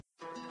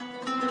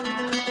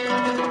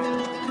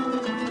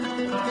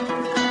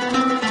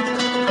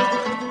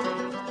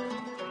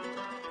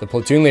The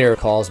platoon leader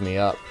calls me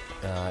up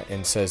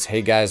and says,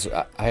 "Hey guys,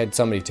 I had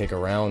somebody take a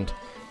round.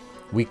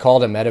 We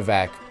called a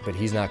medevac, but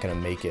he's not going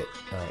to make it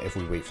if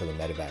we wait for the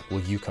medevac.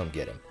 Will you come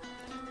get him?"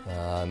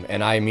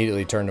 And I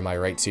immediately turned to my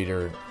right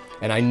seater,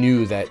 and I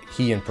knew that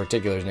he in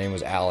particular, his name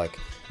was Alec.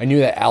 I knew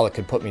that Alec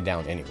could put me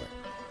down anywhere.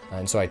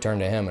 And so I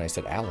turned to him and I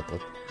said, "Alec,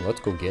 let's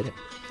go get him."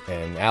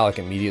 And Alec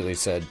immediately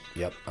said,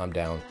 "Yep, I'm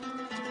down."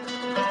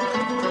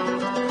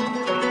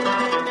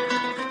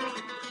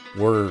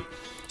 We're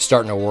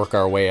starting to work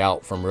our way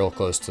out from real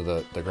close to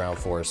the ground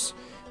force,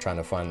 trying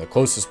to find the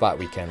closest spot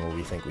we can where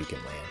we think we can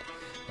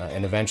land.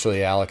 And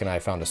eventually Alec and I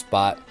found a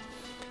spot.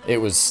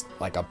 It was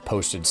like a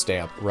postage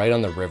stamp right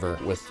on the river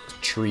with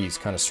trees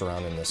kind of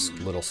surrounding this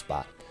little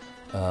spot.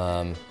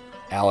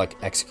 Alec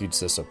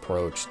executes this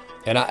approach.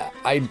 And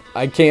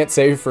I can't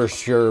say for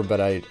sure, but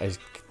I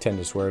tend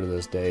to swear to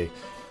this day,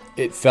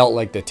 it felt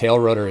like the tail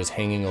rotor is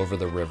hanging over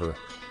the river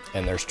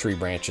and there's tree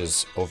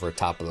branches over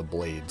top of the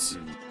blades.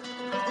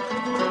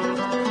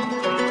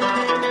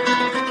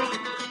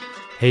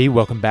 Hey,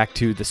 welcome back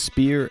to The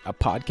Spear, a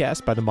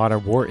podcast by the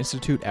Modern War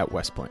Institute at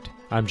West Point.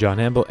 I'm John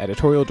Amble,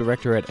 editorial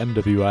director at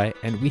MWI,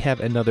 and we have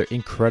another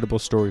incredible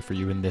story for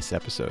you in this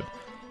episode.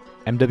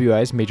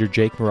 MWI's Major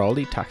Jake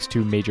Moraldi talks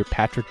to Major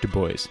Patrick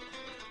Dubois.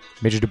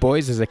 Major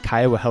Dubois is a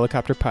Kiowa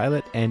helicopter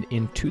pilot, and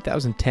in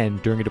 2010,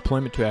 during a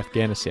deployment to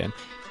Afghanistan,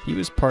 he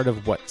was part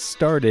of what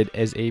started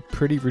as a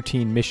pretty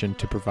routine mission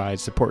to provide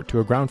support to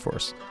a ground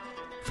force.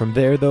 From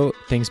there, though,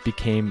 things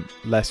became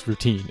less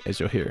routine, as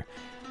you'll hear.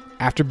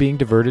 After being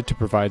diverted to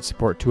provide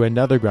support to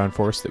another ground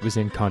force that was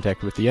in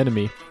contact with the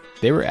enemy,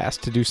 they were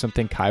asked to do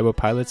something Kiowa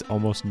pilots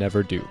almost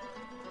never do: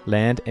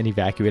 land and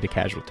evacuate a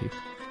casualty.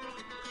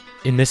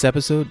 In this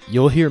episode,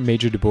 you'll hear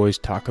Major Dubois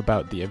talk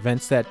about the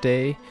events that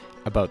day,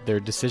 about their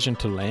decision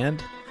to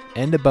land,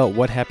 and about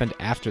what happened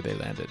after they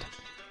landed.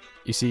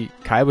 You see,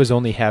 Kiowas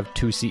only have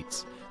 2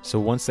 seats, so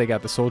once they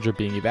got the soldier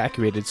being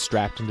evacuated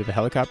strapped into the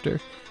helicopter,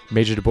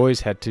 Major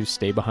Dubois had to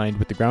stay behind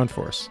with the ground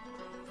force.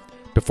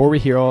 Before we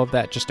hear all of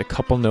that, just a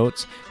couple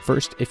notes.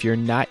 First, if you're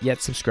not yet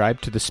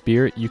subscribed to The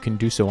Spear, you can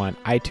do so on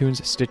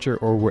iTunes, Stitcher,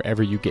 or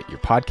wherever you get your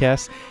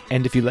podcasts.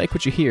 And if you like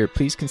what you hear,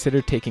 please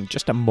consider taking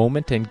just a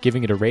moment and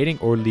giving it a rating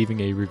or leaving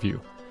a review.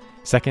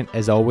 Second,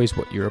 as always,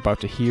 what you're about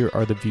to hear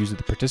are the views of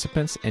the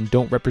participants and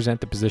don't represent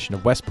the position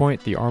of West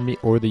Point, the Army,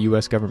 or the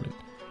U.S. government.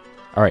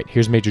 All right,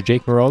 here's Major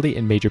Jake Moraldi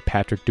and Major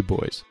Patrick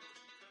Dubois.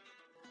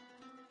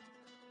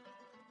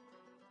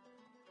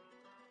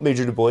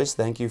 Major Dubois,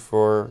 thank you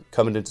for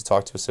coming in to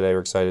talk to us today.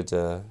 We're excited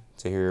to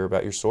hear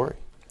about your story.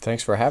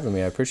 Thanks for having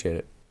me. I appreciate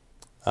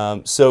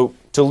it. So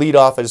to lead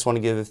off, I just want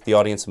to give the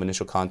audience some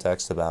initial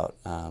context about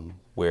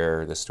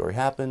where this story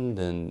happened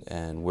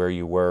and where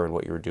you were and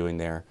what you were doing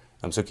there.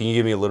 So can you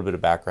give me a little bit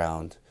of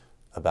background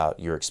about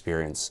your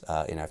experience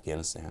in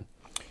Afghanistan?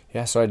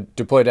 Yeah, so I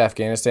deployed to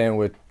Afghanistan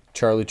with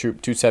Charlie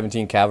Troop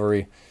 217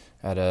 Cavalry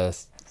at a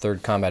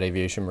 3rd Combat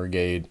Aviation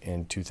Brigade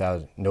in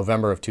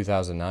November of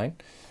 2009.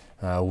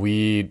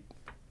 We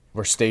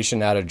were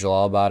stationed out of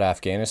Jalalabad,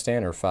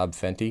 Afghanistan, or FOB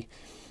Fenty,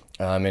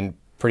 and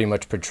pretty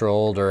much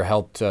patrolled or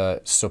helped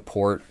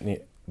support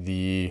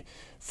the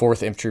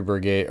 4th Infantry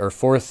Brigade, or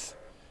 4th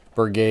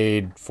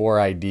Brigade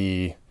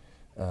 4ID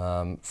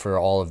for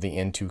all of the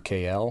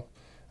N2KL.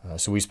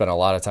 So we spent a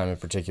lot of time in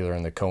particular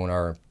in the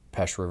Konar,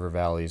 Pech River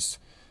valleys,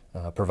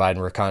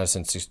 providing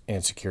reconnaissance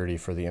and security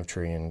for the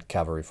infantry and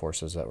cavalry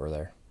forces that were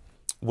there.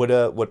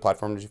 What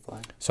platform did you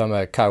fly? So I'm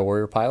a Kiowa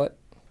Warrior pilot.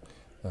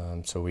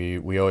 So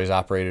we always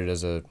operated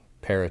as a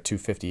pair of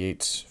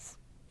 258s,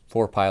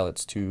 4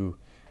 pilots, 2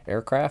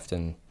 aircraft,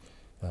 and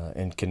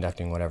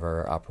conducting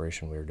whatever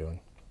operation we were doing.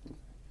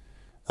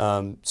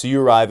 So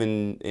you arrive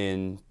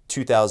in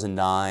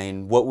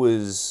 2009. What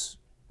was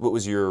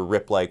your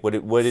RIP like?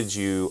 What did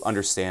you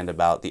understand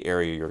about the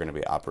area you're going to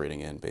be operating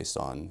in based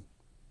on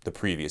the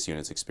previous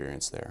unit's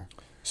experience there?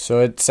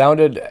 So it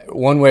sounded,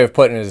 one way of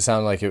putting it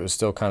sounded like it was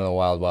still kind of the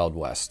wild, wild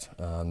west.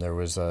 There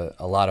was a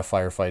lot of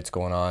firefights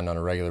going on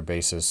a regular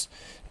basis,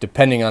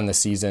 depending on the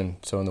season.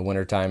 So in the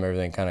wintertime,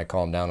 everything kind of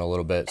calmed down a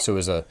little bit. So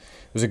it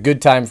was a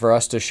good time for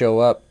us to show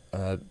up,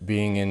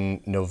 being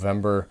in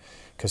November,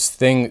 because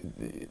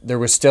there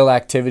was still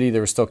activity,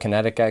 there was still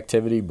kinetic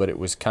activity, but it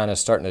was kind of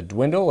starting to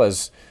dwindle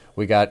as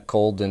we got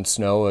cold and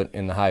snow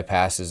in the high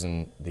passes,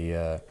 and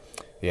the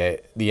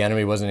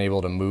enemy wasn't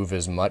able to move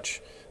as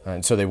much.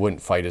 And so they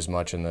wouldn't fight as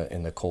much in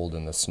the cold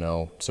and the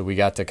snow. So we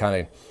got to kind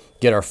of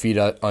get our feet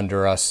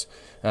under us.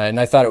 And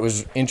I thought it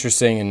was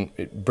interesting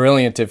and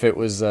brilliant if it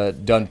was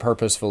done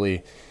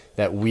purposefully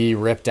that we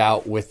ripped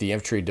out with the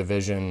infantry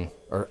division,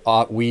 or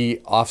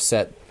we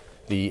offset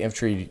the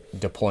infantry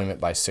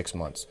deployment by 6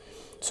 months.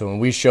 So when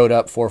we showed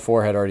up,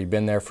 4-4 had already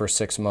been there for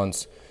 6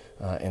 months.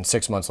 And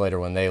 6 months later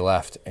when they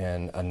left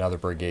and another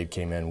brigade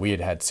came in, we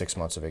had 6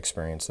 months of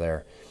experience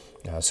there.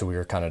 So we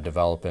were kind of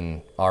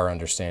developing our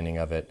understanding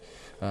of it.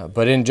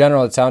 But in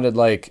general, it sounded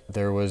like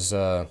there was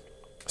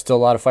still a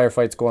lot of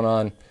firefights going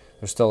on.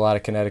 There's still a lot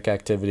of kinetic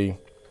activity.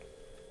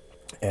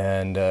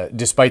 And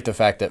despite the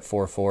fact that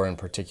 4-4 in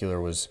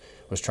particular was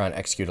trying to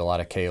execute a lot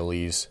of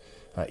KLEs,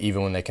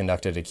 even when they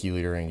conducted a key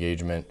leader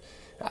engagement,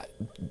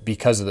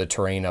 because of the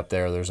terrain up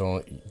there, there's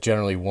only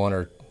generally one,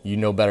 or you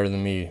know better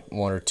than me,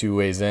 one or two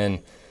ways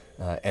in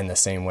and the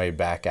same way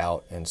back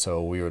out. And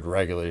so we would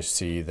regularly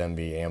see them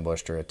be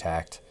ambushed or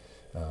attacked,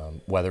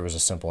 whether it was a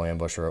simple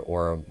ambush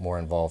or a more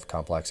involved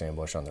complex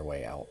ambush on their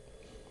way out.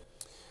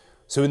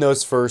 So in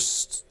those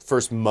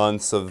first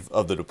months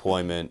of the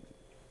deployment,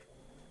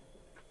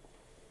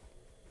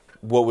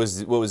 what was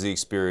the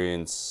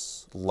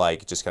experience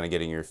like, just kind of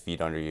getting your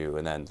feet under you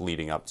and then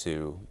leading up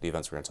to the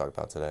events we're going to talk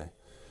about today?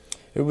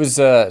 It was,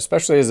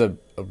 especially as a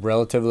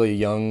relatively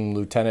young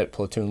lieutenant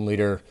platoon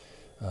leader,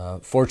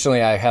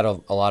 fortunately I had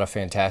a lot of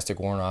fantastic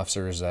warrant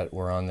officers that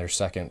were on their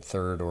second,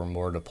 third, or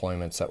more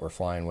deployments that were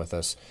flying with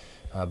us.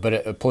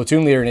 But a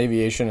platoon leader in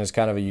aviation is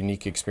kind of a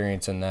unique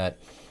experience in that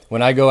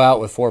when I go out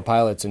with 4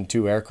 pilots and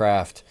 2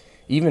 aircraft,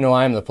 even though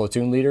I'm the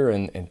platoon leader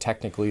and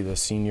technically the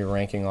senior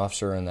ranking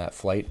officer in that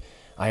flight,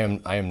 I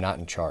am not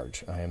in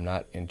charge. I am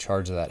not in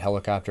charge of that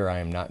helicopter. I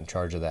am not in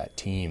charge of that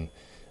team.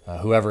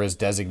 Whoever is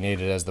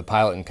designated as the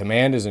pilot in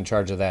command is in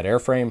charge of that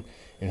airframe,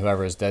 and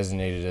whoever is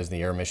designated as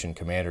the air mission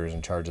commander is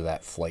in charge of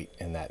that flight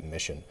and that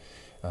mission.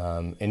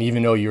 And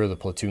even though you're the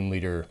platoon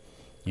leader,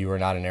 you are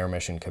not an air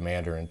mission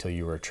commander until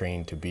you are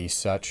trained to be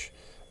such,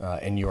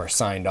 and you are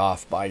signed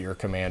off by your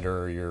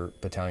commander or your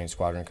battalion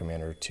squadron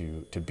commander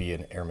to be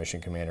an air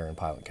mission commander and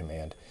pilot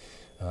command.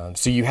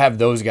 So you have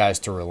those guys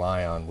to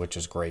rely on, which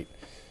is great.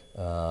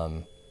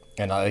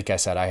 And like I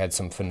said, I had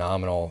some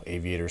phenomenal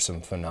aviators,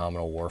 some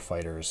phenomenal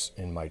warfighters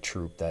in my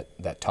troop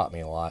that taught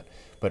me a lot.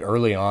 But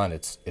early on,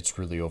 it's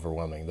really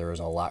overwhelming. There is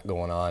a lot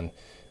going on.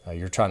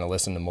 You're trying to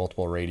listen to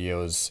multiple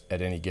radios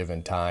at any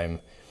given time.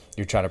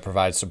 You're trying to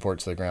provide support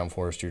to the ground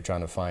force. You're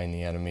trying to find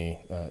the enemy.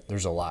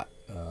 There's a lot.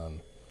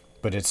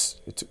 But it's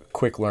a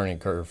quick learning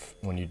curve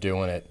when you're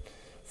doing it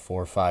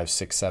 4, 5,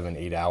 6, 7,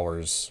 8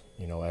 hours,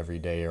 every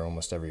day or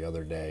almost every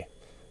other day.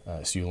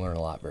 So you learn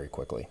a lot very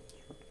quickly.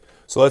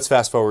 So let's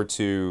fast forward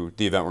to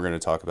the event we're going to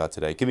talk about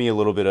today. Give me a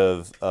little bit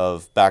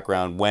of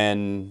background,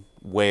 when,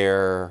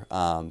 where,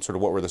 sort of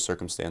what were the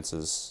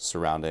circumstances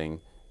surrounding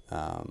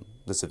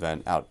this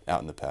event out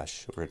in the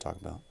Pech we're going to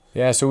talk about.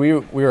 Yeah, so we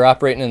were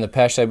operating in the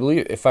Pech, I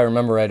believe, if I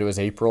remember right, it was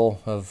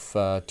April of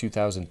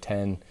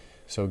 2010,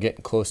 so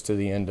getting close to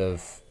the end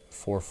of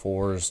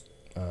 4-4's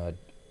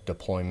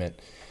deployment.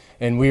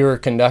 And we were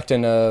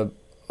conducting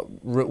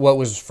what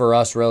was for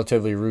us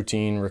relatively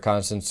routine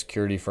reconnaissance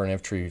security for an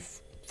infantry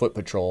foot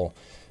patrol,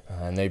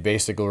 and they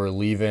basically were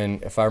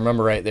leaving, if I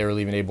remember right, they were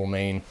leaving Able,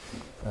 Maine,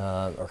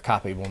 or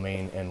Cop Able,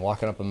 Maine, and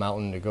walking up a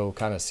mountain to go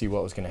kind of see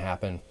what was going to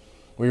happen.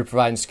 We were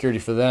providing security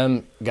for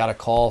them, got a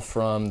call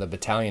from the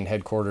battalion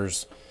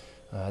headquarters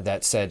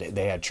that said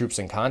they had troops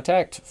in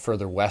contact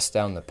further west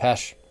down the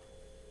Pech,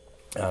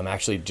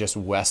 actually just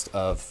west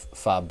of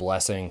Fob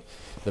Blessing,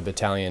 the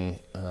battalion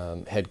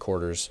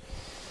headquarters,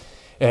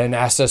 and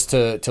asked us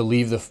to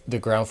leave the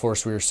ground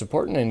force we were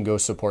supporting and go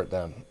support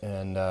them.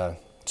 And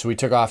so we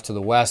took off to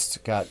the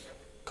west, got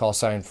call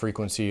sign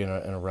frequency in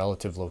a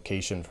relative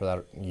location for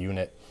that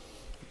unit,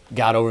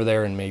 got over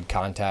there and made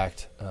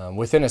contact.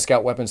 Within a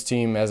scout weapons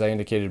team, as I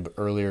indicated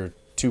earlier,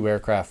 2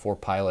 aircraft, 4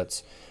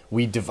 pilots,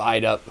 we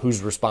divide up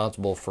who's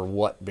responsible for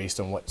what based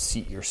on what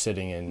seat you're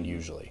sitting in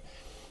usually.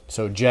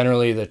 So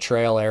generally the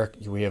trail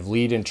we have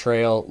lead and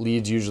trail.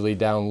 Lead's usually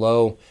down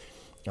low,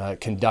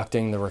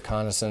 conducting the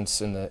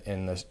reconnaissance and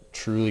the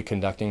truly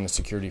conducting the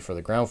security for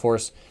the ground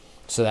force.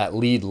 So that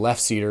lead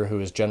left-seater, who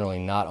is generally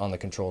not on the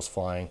controls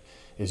flying,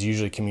 is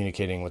usually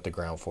communicating with the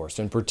ground force,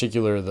 in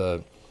particular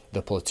the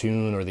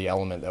platoon or the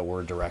element that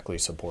we're directly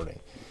supporting.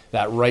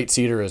 That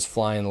right-seater is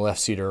flying the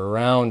left-seater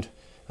around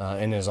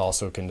and is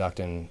also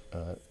conducting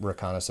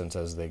reconnaissance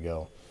as they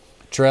go.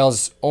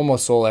 Trail's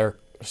almost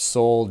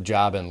sole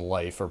job in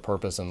life or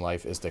purpose in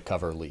life is to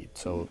cover lead.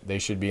 So they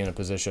should be in a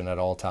position at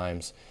all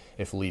times.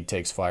 If lead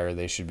takes fire,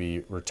 they should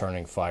be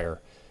returning fire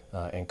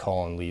and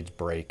calling lead's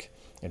break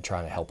and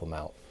trying to help them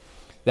out.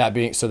 That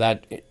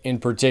in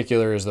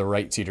particular is the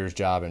right seater's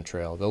job in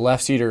trail. The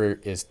left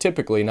seater is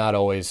typically, not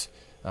always,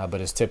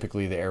 but is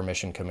typically the air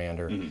mission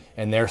commander,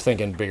 and they're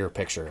thinking bigger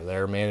picture.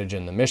 They're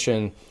managing the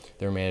mission,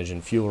 they're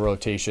managing fuel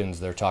rotations,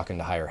 they're talking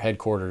to higher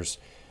headquarters.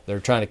 They're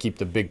trying to keep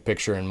the big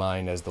picture in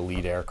mind as the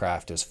lead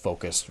aircraft is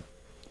focused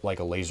like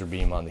a laser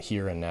beam on the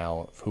here and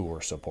now of who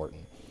we're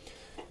supporting.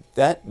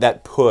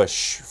 That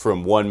push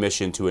from one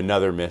mission to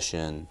another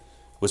mission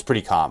was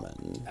pretty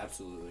common.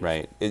 Absolutely.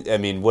 Right? I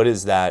mean, what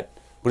is that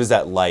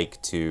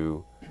like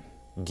to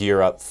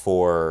gear up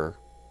for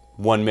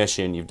one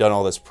mission? You've done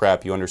all this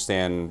prep, you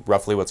understand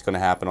roughly what's going to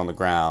happen on the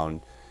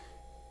ground,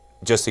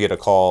 just to get a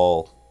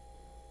call,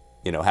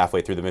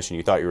 halfway through the mission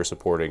you thought you were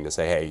supporting to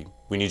say, hey,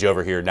 we need you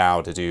over here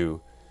now to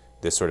do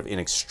this sort of in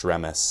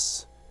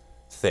extremis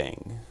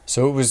thing.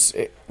 So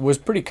it was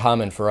pretty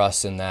common for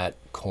us in that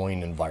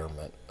COIN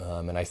environment.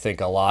 And I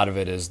think a lot of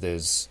it is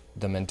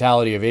the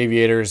mentality of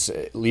aviators,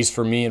 at least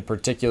for me in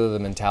particular, the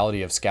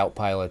mentality of scout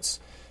pilots.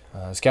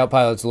 Scout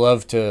pilots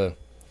love to,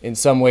 in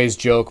some ways,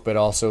 joke, but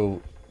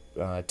also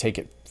take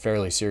it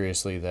fairly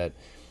seriously that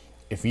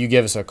if you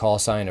give us a call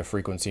sign, a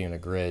frequency, and a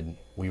grid,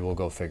 we will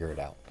go figure it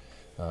out.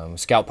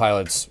 Scout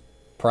pilots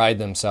pride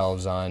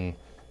themselves on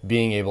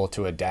being able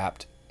to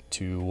adapt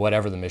to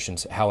whatever the mission,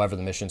 however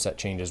the mission set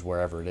changes,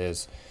 wherever it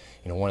is.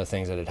 One of the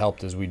things that had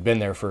helped is we'd been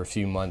there for a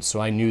few months, so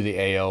I knew the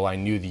AO, I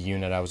knew the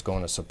unit I was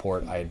going to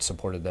support. I had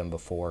supported them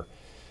before.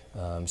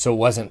 So it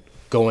wasn't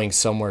going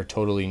somewhere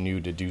totally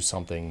new to do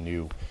something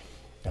new.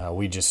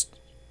 It's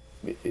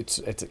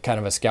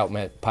kind of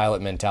a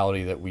pilot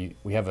mentality that we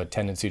have a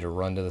tendency to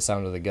run to the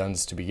sound of the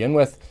guns to begin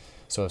with.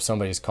 So if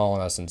somebody's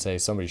calling us and say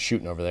somebody's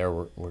shooting over there,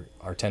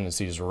 our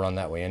tendency is to run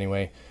that way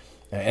anyway.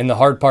 And the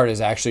hard part is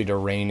actually to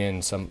rein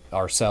in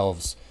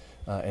ourselves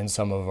and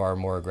some of our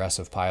more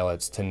aggressive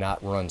pilots to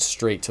not run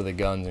straight to the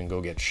guns and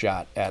go get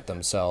shot at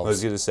themselves. I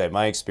was going to say,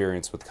 my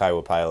experience with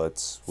Kiowa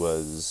pilots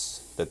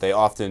was that they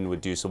often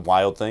would do some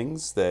wild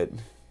things that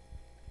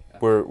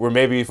were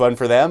maybe fun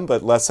for them,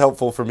 but less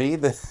helpful for me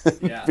than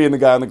being the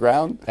guy on the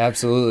ground.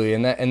 Absolutely,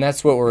 and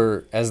that's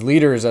what as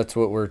leaders, that's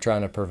what we're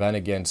trying to prevent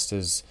against.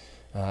 Is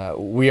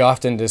we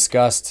often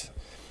discussed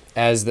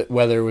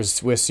whether it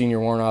was with senior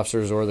warrant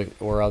officers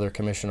or other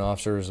commission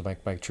officers,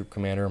 my troop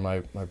commander, my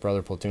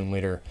brother platoon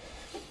leader.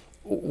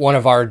 One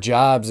of our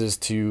jobs is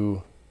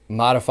to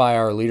modify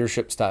our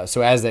leadership style.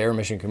 So as the air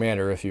mission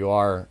commander, if you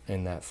are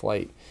in that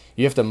flight,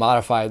 you have to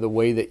modify the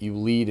way that you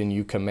lead and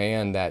you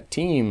command that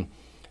team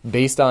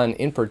based on,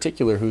 in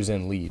particular, who's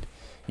in lead.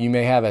 You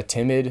may have a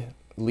timid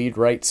lead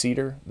right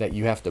seater that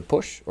you have to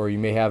push, or you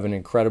may have an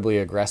incredibly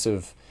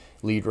aggressive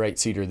lead right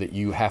seater that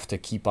you have to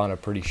keep on a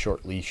pretty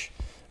short leash.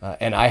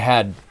 And I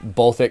had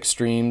both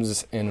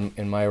extremes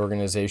in my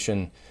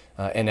organization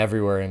and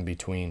everywhere in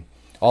between.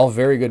 All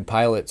very good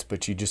pilots,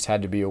 but you just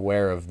had to be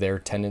aware of their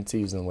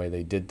tendencies and the way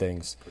they did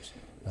things.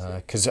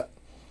 Because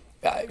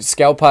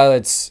scout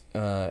pilots,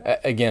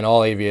 again,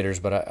 all aviators,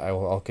 but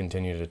I'll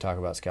continue to talk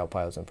about scout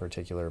pilots in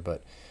particular,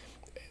 but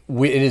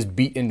it is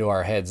beat into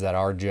our heads that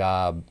our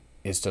job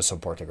is to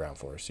support the ground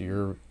force.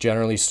 Your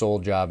generally sole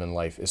job in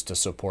life is to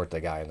support the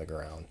guy on the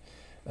ground.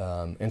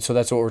 And so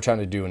that's what we're trying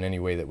to do in any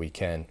way that we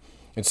can.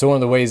 And so one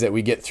of the ways that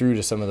we get through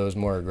to some of those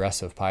more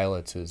aggressive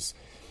pilots is,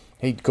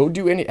 hey, go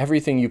do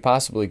everything you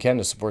possibly can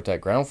to support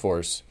that ground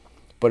force.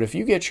 But if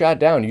you get shot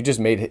down, you just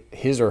made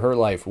his or her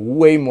life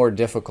way more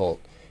difficult,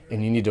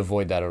 and you need to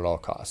avoid that at all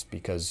costs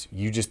because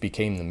you just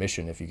became the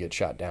mission if you get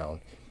shot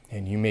down,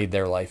 and you made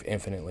their life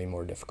infinitely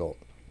more difficult.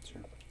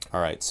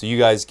 All right, so you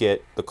guys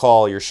get the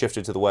call. You're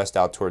shifted to the west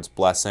out towards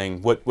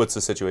Blessing. What's the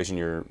situation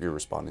you're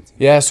responding to?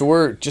 Yeah, so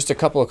we're just a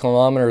couple of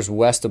kilometers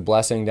west of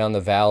Blessing down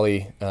the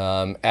valley.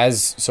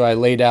 So I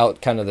laid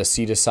out kind of the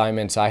seat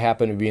assignments. I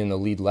happened to be in the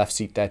lead left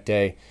seat that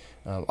day.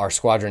 Our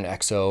squadron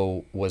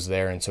XO was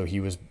there, and so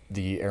he was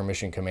the air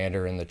mission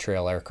commander in the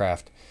trail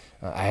aircraft.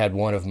 I had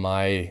one of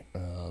my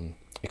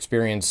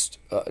experienced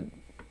W2s,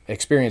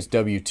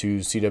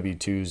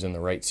 CW2s in the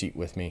right seat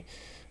with me,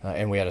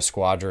 and we had a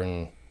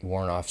squadron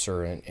warrant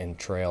officer in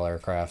trail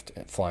aircraft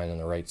flying in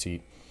the right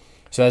seat.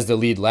 So as the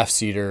lead left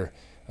seater,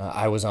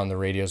 I was on the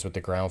radios with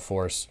the ground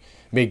force,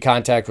 made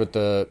contact with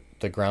the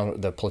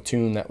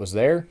platoon that was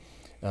there.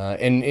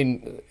 And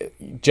in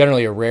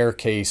generally a rare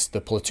case,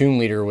 the platoon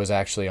leader was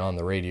actually on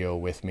the radio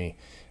with me.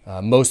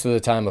 Most of the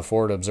time, a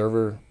forward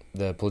observer,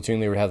 the platoon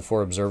leader would have the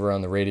forward observer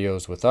on the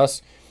radios with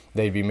us.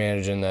 They'd be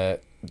managing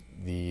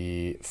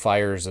the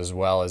fires as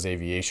well as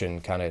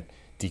aviation, kind of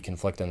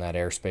deconflicting that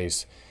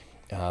airspace.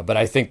 But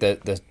I think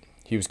that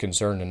he was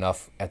concerned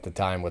enough at the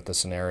time with the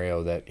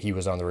scenario that he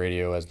was on the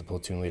radio as the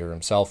platoon leader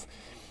himself,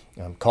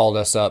 called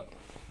us up,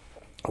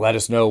 let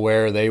us know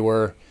where they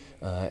were.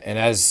 And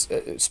as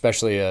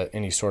especially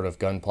any sort of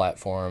gun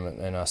platform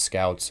and us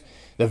scouts,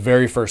 the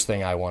very first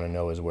thing I want to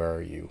know is where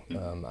are you?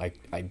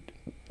 I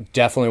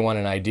definitely want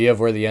an idea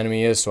of where the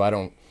enemy is so I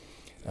don't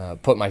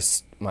put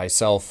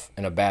myself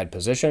in a bad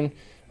position.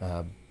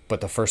 But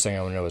the first thing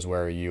I want to know is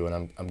where are you?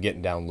 And I'm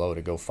getting down low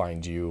to go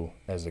find you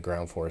as the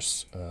ground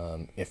force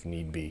if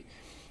need be.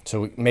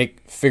 So we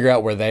figure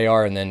out where they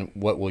are, and then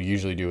what we'll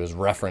usually do is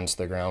reference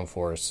the ground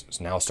force.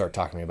 So now start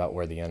talking about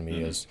where the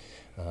enemy is,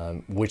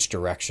 which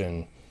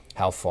direction,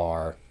 how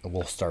far.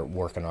 We'll start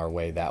working our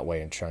way that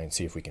way and try and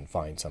see if we can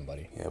find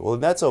somebody. Yeah, well,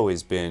 that's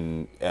always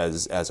been,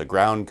 as a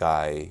ground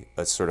guy,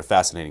 a sort of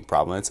fascinating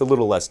problem. It's a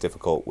little less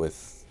difficult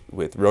with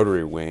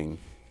rotary wing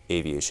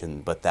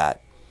aviation, but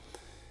that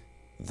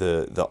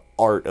the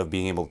art of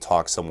being able to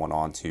talk someone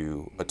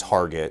onto a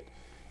target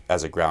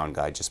as a ground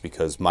guy, just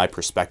because my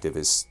perspective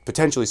is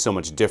potentially so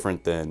much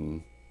different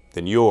than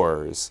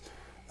yours,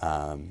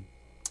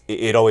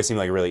 it always seemed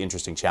like a really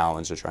interesting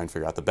challenge to try and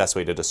figure out the best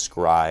way to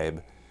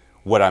describe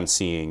what I'm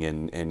seeing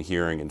and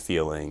hearing and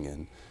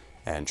feeling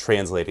and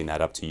translating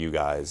that up to you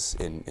guys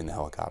in the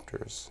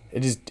helicopters.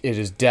 It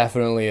is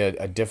definitely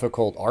a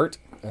difficult art,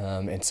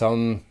 and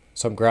some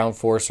ground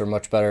force are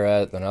much better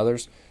at it than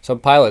others. Some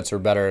pilots are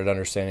better at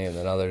understanding it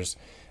than others.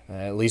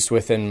 At least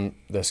within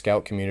the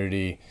scout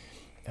community,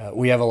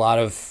 we have a lot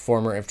of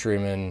former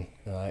infantrymen.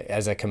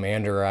 As a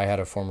commander, I had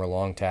a former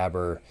long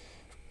tabber,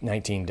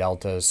 19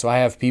 Deltas. So I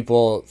have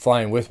people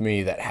flying with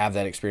me that have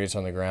that experience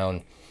on the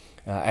ground.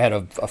 I had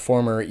a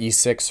former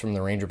E6 from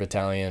the Ranger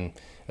Battalion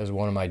as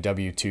one of my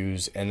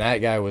W2s, and that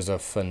guy was a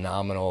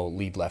phenomenal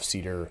lead left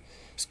seater.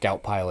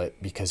 scout pilot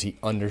because he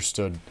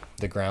understood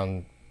the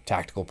ground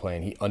tactical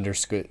plan. He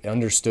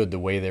understood the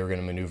way they were going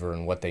to maneuver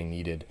and what they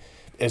needed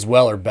as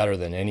well or better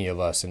than any of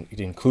us,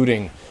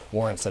 including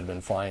Lawrence had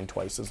been flying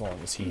twice as long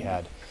as he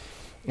had.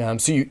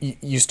 So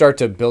you start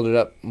to build it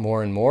up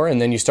more and more,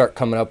 and then you start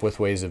coming up with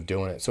ways of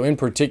doing it. So in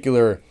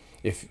particular,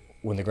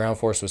 when the ground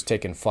force was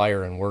taking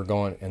fire and we're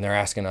going and they're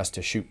asking us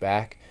to shoot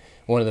back,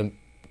 one of the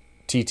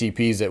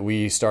TTPs that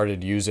we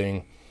started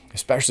using,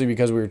 especially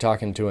because we were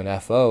talking to an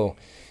FO,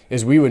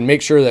 is we would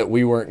make sure that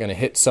we weren't going to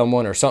hit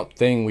someone or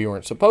something we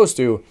weren't supposed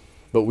to,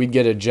 but we'd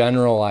get a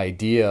general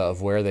idea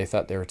of where they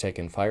thought they were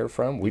taking fire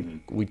from.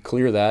 We'd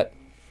clear that,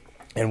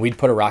 and we'd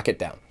put a rocket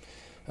down.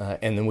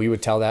 And then we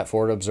would tell that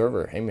forward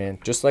observer, hey, man,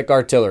 just like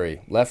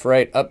artillery, left,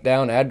 right, up,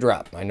 down, add,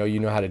 drop. I know you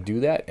know how to do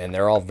that, and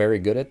they're all very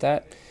good at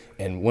that.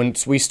 And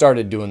once we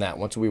started doing that,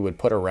 once we would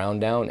put a round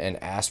down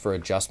and ask for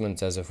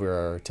adjustments as if we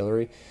were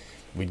artillery,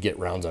 we'd get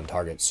rounds on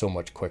target so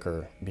much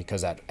quicker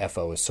because that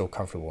FO is so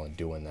comfortable in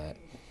doing that.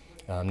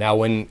 Now,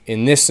 when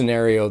in this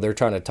scenario they're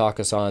trying to talk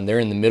us on, they're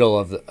in the middle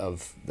of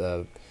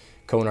the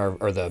Konar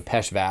or the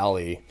Pech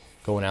Valley,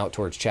 going out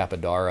towards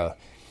Chapadara.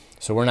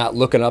 So we're not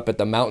looking up at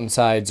the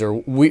mountainsides,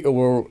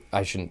 or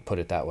I shouldn't put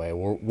it that way.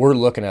 We're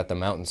looking at the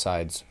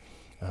mountainsides,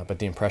 but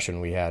the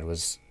impression we had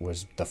was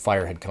the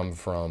fire had come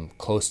from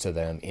close to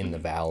them in the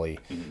valley,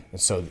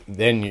 and so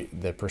then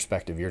the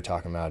perspective you're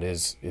talking about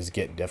is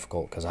getting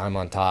difficult because I'm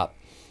on top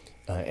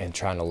and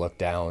trying to look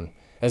down.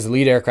 As the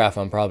lead aircraft,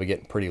 I'm probably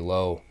getting pretty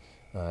low,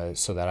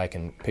 so that I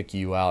can pick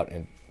you out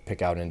and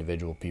pick out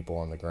individual people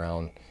on the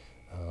ground.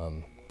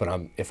 But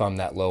if I'm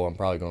that low, I'm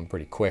probably going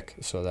pretty quick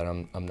so that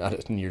I'm not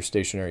a near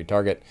stationary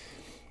target.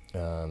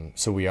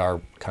 So we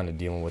are kind of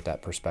dealing with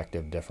that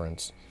perspective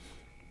difference.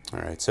 All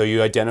right. So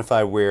you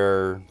identify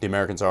where the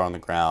Americans are on the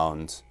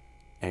ground,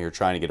 and you're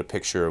trying to get a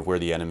picture of where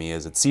the enemy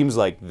is. It seems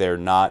like they're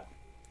not,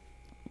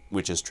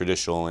 which is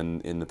traditional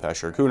in the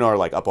Pech or Kunar,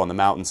 like up on the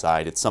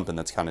mountainside. It's something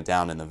that's kind of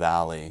down in the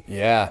valley.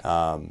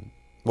 Yeah.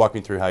 Walk me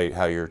through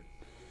how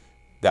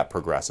that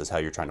progresses, how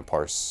you're trying to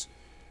parse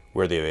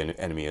where the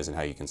enemy is and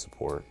how you can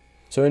support.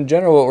 So in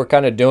general, what we're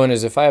kind of doing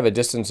is if I have a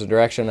distance and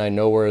direction, I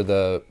know where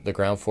the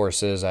ground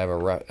force is. I have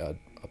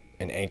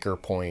an anchor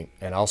point,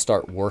 and I'll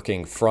start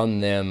working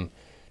from them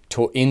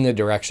in the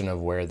direction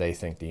of where they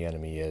think the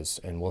enemy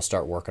is, and we'll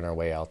start working our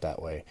way out that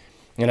way.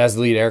 And as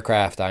the lead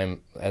aircraft,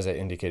 I'm, as I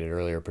indicated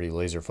earlier, pretty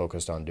laser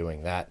focused on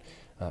doing that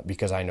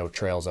because I know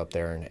trails up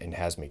there and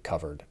has me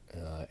covered.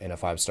 And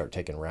if I start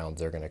taking rounds,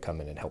 they're going to come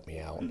in and help me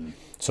out.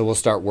 So we'll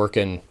start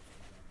working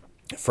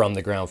from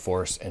the ground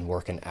force and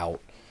working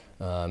out.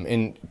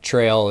 And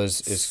trail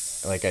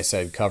is, like I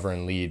said, cover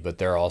and lead, but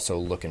they're also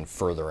looking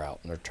further out,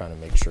 and they're trying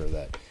to make sure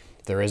that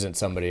there isn't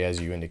somebody,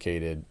 as you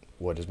indicated,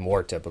 what is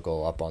more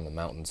typical up on the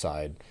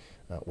mountainside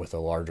with a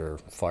larger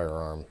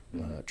firearm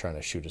trying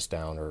to shoot us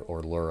down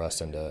or lure us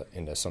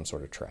into some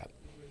sort of trap.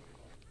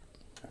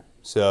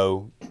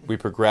 So we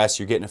progress.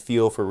 You're getting a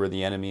feel for where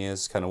the enemy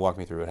is. Kind of walk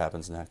me through what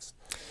happens next.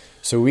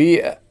 So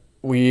we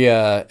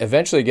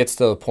eventually gets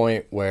to the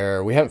point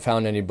where we haven't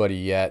found anybody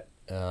yet.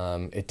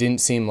 It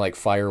didn't seem like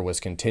fire was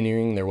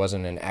continuing. There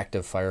wasn't an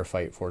active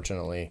firefight,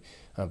 fortunately,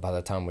 by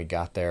the time we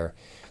got there.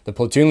 The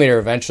platoon leader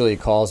eventually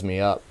calls me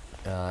up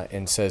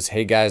and says,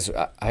 hey, guys,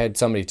 I had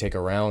somebody take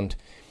a round.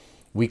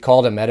 We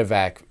called a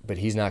medevac, but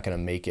he's not going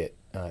to make it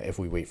if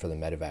we wait for the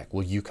medevac.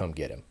 Will you come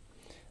get him?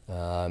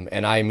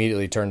 And I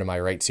immediately turned to my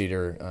right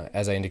seater.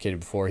 As I indicated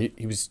before,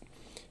 he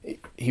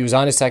was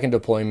on his second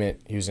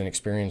deployment. He was an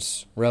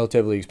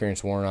relatively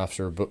experienced warrant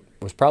officer, but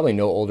was probably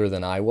no older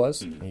than I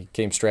was. He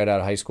came straight out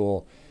of high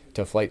school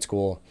to flight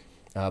school,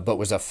 but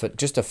was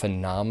just a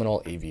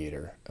phenomenal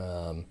aviator.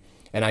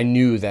 And I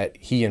knew that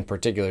he, in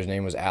particular, his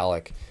name was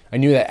Alec. I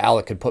knew that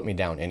Alec could put me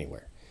down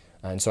anywhere.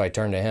 And so I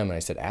turned to him and I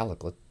said,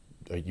 Alec,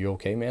 are you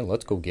okay, man?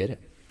 Let's go get him.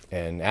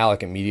 And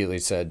Alec immediately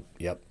said,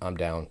 yep, I'm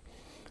down.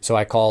 So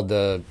I called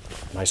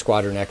my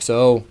squadron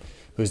XO,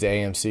 who's the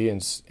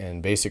AMC,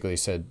 and basically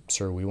said,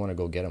 sir, we want to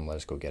go get him. Let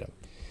us go get him.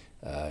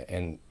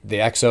 And the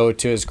XO,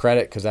 to his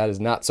credit, because that is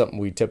not something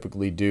we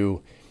typically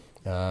do,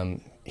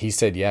 he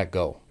said, yeah,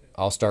 go.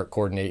 I'll start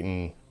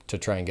coordinating to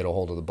try and get a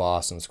hold of the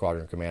boss and the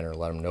squadron commander and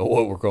let him know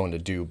what we're going to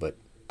do, but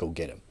go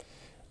get him.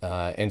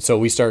 And so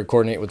we started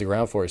coordinating with the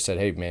ground force, said,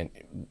 hey, man,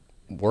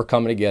 we're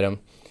coming to get him.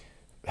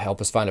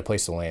 Help us find a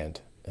place to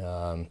land.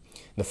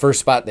 The first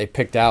spot they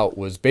picked out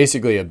was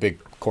basically a big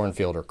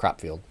cornfield or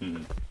crop field.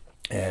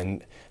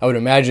 And I would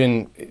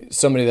imagine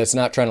somebody that's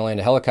not trying to land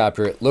a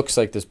helicopter, it looks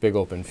like this big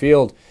open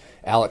field.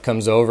 Alec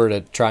comes over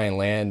to try and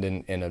land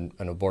and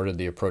aborted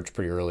the approach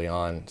pretty early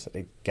on. So,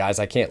 hey, guys,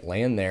 I can't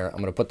land there. I'm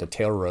going to put the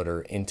tail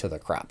rotor into the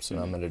crops, and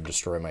I'm going to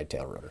destroy my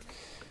tail rotor.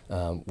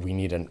 We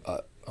need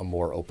a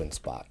more open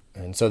spot.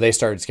 And so they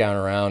started scouting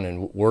around,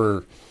 and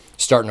we're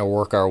starting to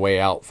work our way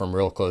out from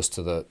real close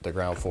to the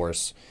ground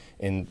force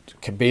in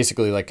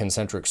basically like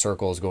concentric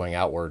circles going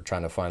outward,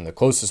 trying to find the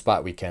closest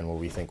spot we can where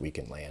we think we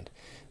can land.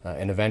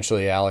 And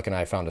eventually Alec and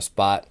I found a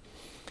spot.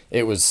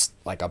 It was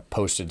like a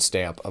postage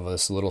stamp of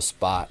this little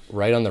spot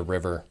right on the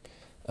river.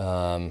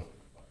 And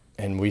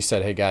and we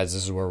said, hey guys,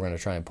 this is where we're going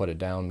to try and put it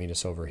down, meet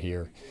us over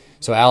here.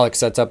 So Alec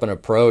sets up an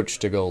approach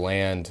to go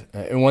land.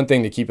 And one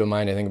thing to keep in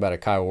mind, I think, about a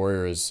Kiowa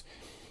Warrior is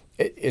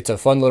it's a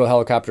fun little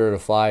helicopter to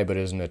fly, but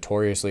it is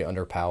notoriously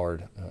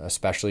underpowered,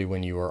 especially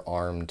when you are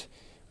armed.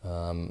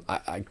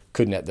 I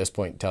couldn't at this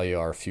point tell you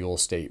our fuel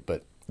state,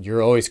 but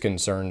you're always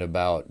concerned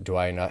about, do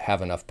I not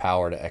have enough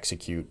power to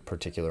execute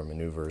particular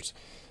maneuvers?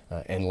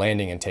 And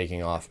landing and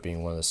taking off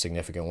being one of the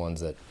significant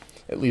ones that,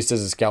 at least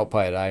as a scout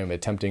pilot, I am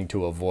attempting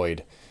to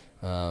avoid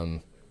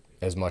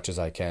as much as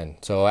I can.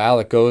 So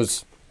Alec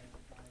goes,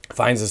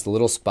 finds this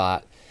little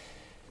spot,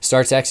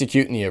 starts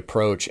executing the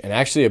approach, and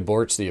actually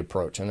aborts the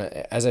approach. And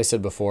as I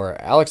said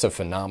before, Alec's a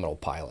phenomenal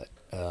pilot,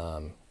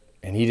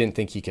 and he didn't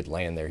think he could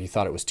land there. He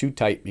thought it was too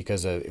tight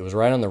because it was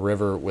right on the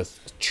river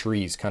with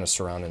trees kind of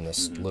surrounding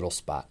this little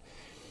spot.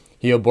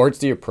 He aborts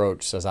the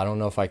approach, says, I don't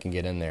know if I can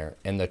get in there.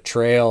 And the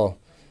trail,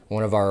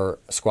 one of our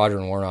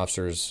squadron warrant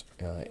officers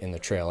in the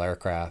trail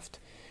aircraft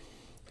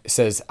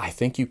says, I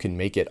think you can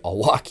make it. I'll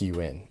walk you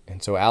in.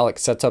 And so Alec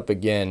sets up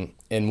again,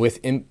 and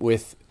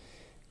with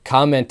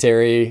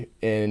commentary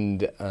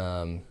and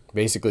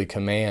basically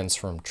commands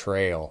from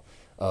trail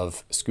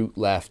of scoot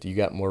left, you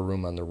got more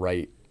room on the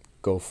right,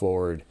 go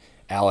forward.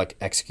 Alec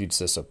executes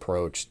this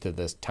approach to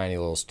this tiny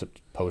little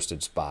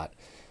posted spot.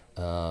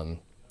 And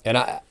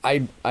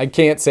I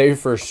can't say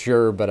for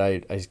sure, but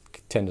I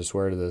tend to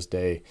swear to this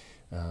day,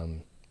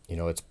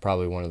 it's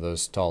probably one of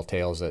those tall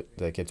tales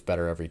that gets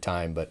better every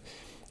time, but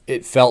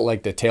it felt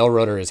like the tail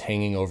rotor is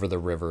hanging over the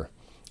river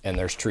and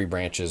there's tree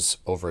branches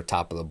over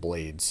top of the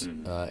blades.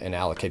 And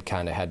Alec had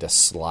kind of had to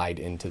slide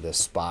into this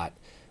spot,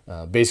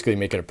 basically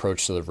make an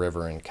approach to the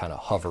river and kind of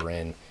hover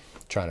in,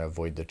 trying to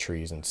avoid the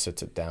trees, and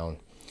sits it down.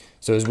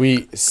 So as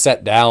we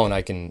set down,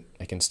 I can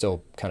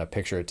still kind of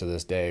picture it to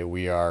this day.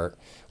 We are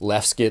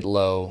left skid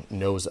low,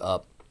 nose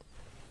up,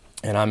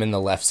 and I'm in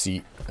the left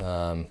seat.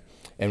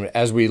 And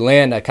as we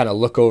land, I kind of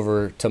look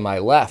over to my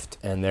left,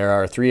 and there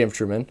are 3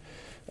 infantrymen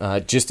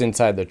just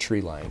inside the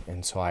tree line.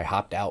 And so I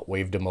hopped out,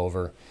 waved them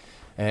over.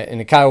 In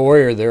a Kiowa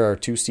Warrior, there are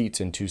 2 seats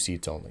and 2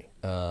 seats only.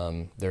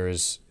 There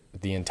is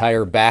the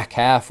entire back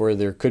half where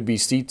there could be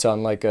seats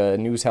on like a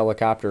news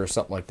helicopter or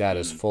something like that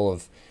is full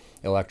of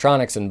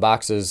electronics and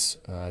boxes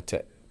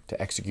to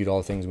execute all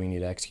the things we need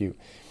to execute.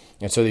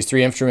 And so these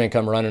 3 infantrymen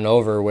come running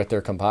over with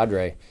their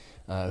compadre,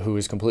 who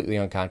is completely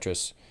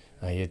unconscious.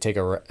 He had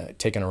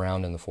taken a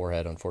round in the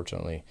forehead,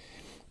 unfortunately,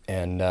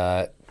 and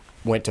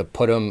went to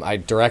put him. I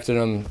directed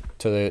him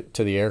to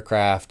the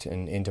aircraft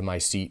and into my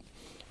seat,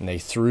 and they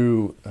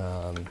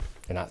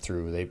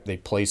They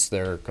placed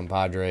their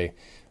compadre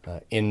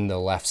in the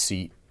left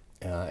seat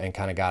and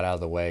kind of got out of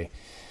the way.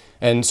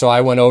 And so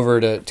I went over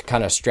to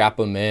kind of strap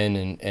him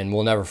in, and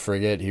we'll never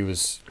forget, he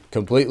was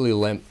completely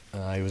limp.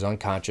 He was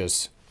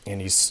unconscious, and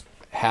he's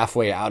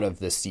halfway out of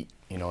the seat,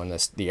 and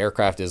the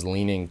aircraft is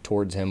leaning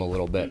towards him a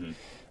little bit.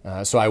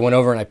 So I went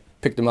over and I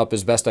picked him up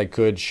as best I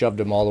could, shoved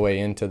him all the way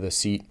into the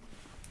seat,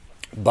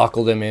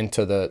 buckled him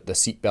into the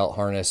seatbelt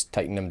harness,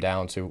 tightened him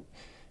down.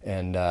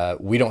 And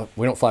we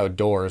don't fly with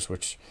doors,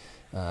 which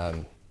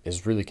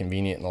is really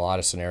convenient in a lot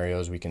of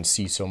scenarios. We can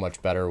see so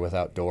much better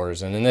without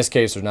doors. And in this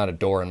case, there's not a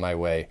door in my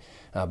way.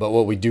 But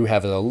what we do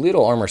have is a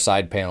little armor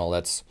side panel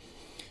that's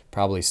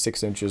probably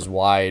 6 inches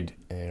wide.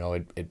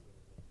 It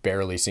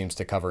barely seems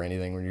to cover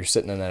anything when you're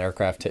sitting in that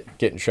aircraft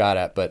getting shot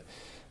at. But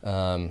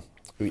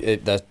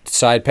the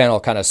side panel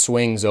kind of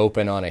swings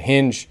open on a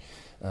hinge.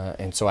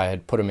 And so I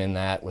had put him in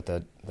that with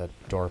the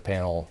door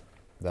panel,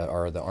 the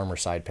armor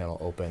side panel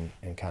open,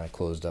 and kind of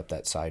closed up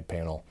that side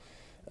panel.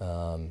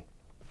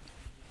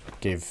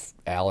 Gave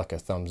Alec a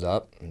thumbs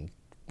up, and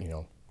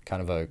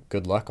kind of a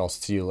good luck. I'll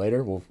see you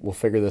later. We'll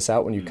figure this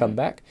out when you come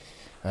back.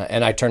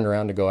 And I turned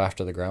around to go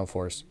after the ground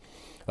force.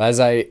 As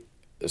I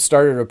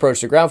started to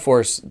approach the ground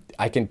force,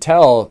 I can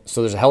tell.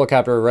 So there's a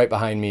helicopter right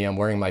behind me. I'm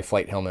wearing my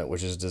flight helmet,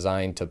 which is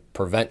designed to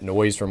prevent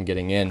noise from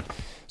getting in,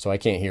 so I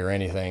can't hear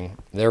anything.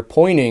 They're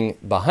pointing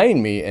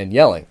behind me and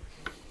yelling.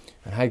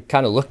 And I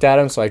kind of looked at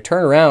him, so I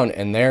turn around,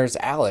 and there's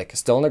Alec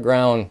still on the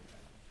ground.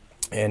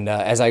 And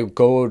as I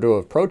go to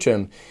approach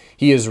him,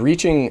 he is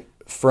reaching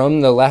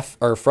from the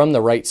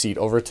right seat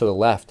over to the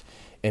left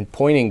and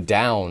pointing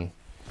down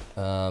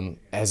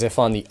as if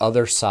on the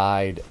other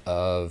side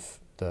of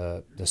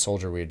the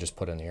soldier we had just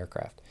put in the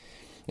aircraft.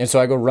 And so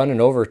I go running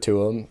over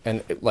to him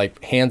and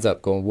hands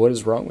up going, what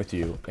is wrong with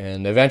you?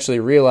 And eventually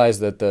realize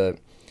that the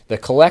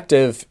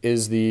collective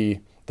is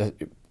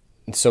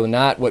so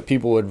not what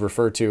people would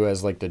refer to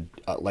as like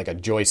a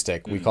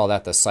joystick. We call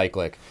that the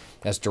cyclic.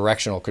 That's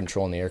directional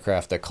control in the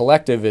aircraft. The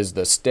collective is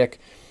the stick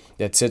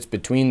that sits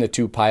between the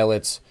 2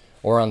 pilots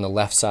or on the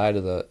left side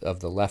of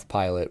the left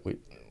pilot,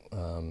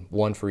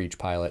 one for each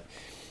pilot,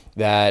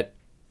 that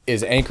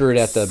is anchored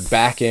at the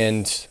back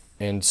end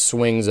and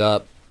swings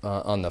up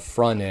on the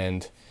front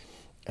end.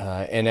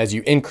 And as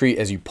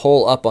you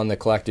pull up on the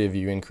collective,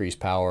 you increase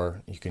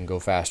power. You can go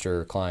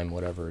faster, climb,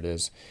 whatever it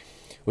is.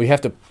 We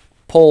have to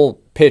pull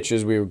pitch,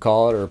 as we would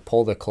call it, or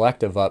pull the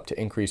collective up to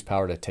increase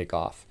power to take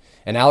off.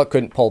 And Alec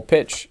couldn't pull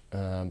pitch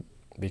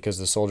because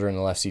the soldier in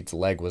the left seat's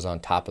leg was on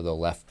top of the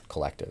left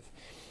collective.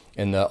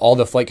 And all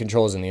the flight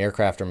controls in the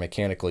aircraft are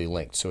mechanically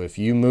linked. So if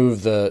you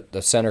move the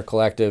center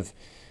collective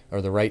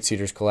or the right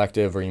seater's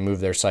collective, or you move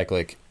their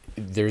cyclic,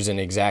 there's an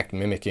exact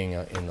mimicking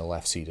in the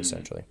left seat,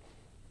 essentially.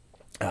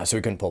 So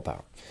we couldn't pull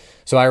power.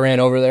 So I ran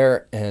over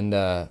there and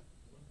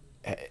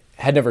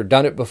had never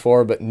done it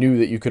before, but knew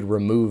that you could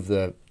remove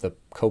the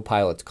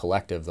co-pilot's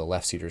collective, the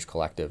left seater's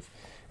collective,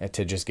 and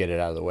to just get it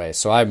out of the way.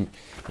 So I'm,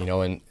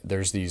 and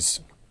there's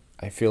these,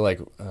 I feel like,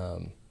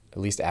 at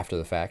least after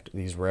the fact,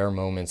 these rare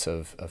moments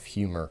of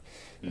humor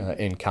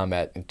in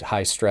combat, in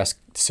high stress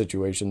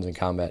situations in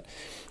combat.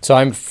 So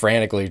I'm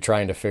frantically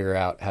trying to figure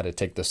out how to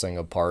take this thing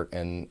apart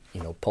and,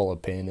 pull a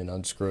pin and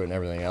unscrew it and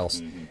everything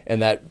else.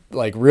 And that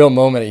like real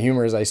moment of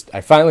humor is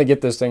I finally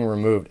get this thing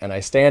removed and I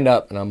stand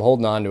up and I'm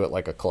holding on to it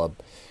like a club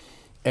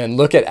and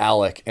look at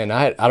Alec. And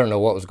I don't know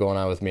what was going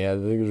on with me. I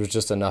think there was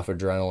just enough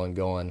adrenaline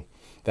going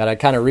that I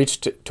kind of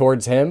reached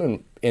towards him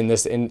and in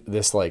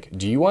this like,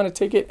 do you want to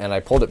take it? And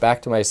I pulled it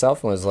back to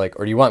myself and was like,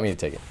 or do you want me to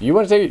take it? You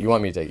want to take it? You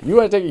want me to take it? You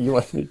want to take it? You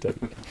want me to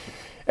take it?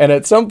 And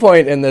at some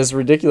point in this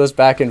ridiculous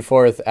back and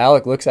forth,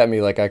 Alec looks at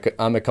me like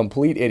I'm a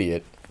complete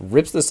idiot,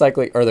 rips the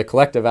cyclic or the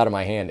collective out of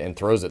my hand and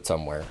throws it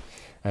somewhere.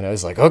 And I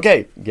was like,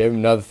 okay, gave him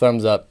another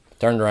thumbs up,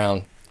 turned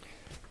around,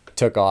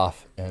 took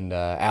off, and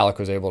Alec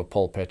was able to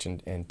pull pitch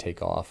and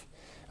take off.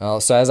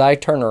 So as I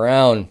turn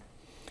around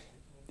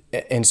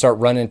and start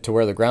running to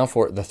where the ground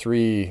fort, the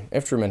 3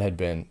 infantrymen had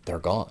been, they're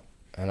gone.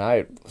 And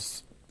it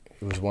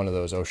was one of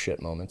those oh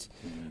shit moments.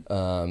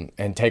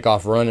 And take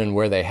off running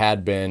where they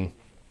had been,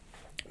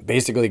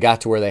 basically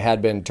got to where they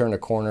had been, turned a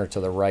corner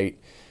to the right,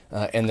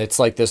 and it's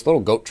like this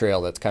little goat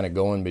trail that's kind of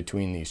going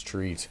between these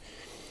trees.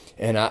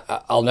 And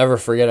I'll never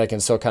forget, I can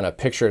still kind of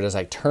picture it. As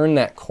I turn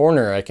that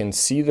corner, I can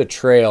see the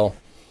trail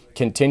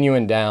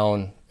continuing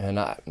down, and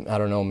I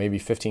don't know, maybe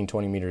 15,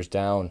 20 meters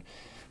down,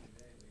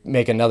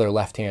 make another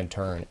left-hand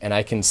turn, and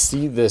I can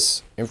see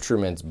this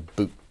infantryman's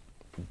boot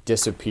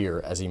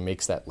disappear as he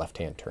makes that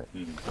left-hand turn.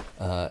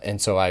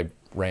 And so I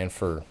ran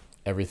for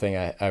everything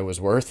I was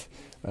worth,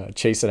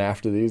 chasing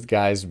after these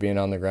guys, being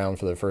on the ground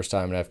for the first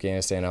time in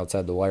Afghanistan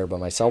outside the wire by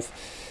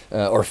myself,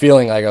 or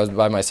feeling like I was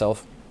by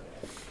myself.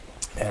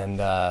 And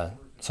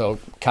so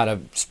kind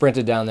of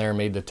sprinted down there,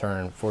 made the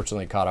turn,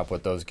 fortunately caught up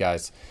with those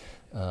guys,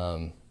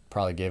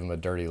 probably gave them a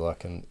dirty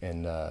look,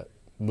 and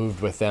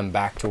moved with them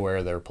back to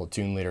where their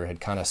platoon leader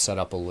had kind of set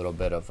up a little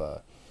bit of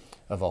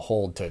a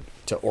hold to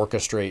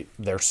orchestrate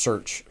their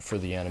search for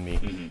the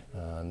enemy.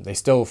 They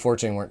still,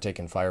 fortunately, weren't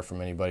taking fire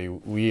from anybody.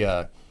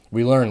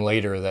 We learned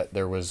later that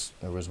there was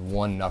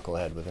one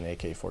knucklehead with an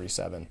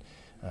AK-47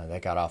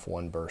 that got off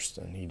one burst,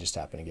 and he just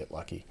happened to get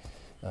lucky.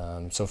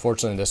 So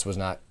fortunately, this was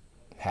not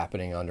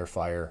happening under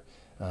fire.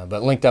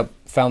 But linked up,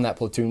 found that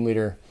platoon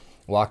leader,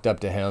 walked up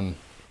to him.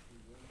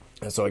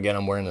 And so again,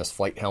 I'm wearing this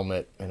flight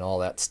helmet and all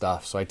that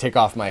stuff. So I take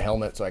off my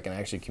helmet so I can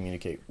actually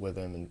communicate with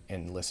him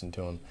and listen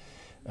to him.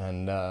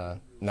 And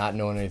not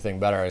knowing anything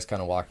better, I just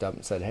kind of walked up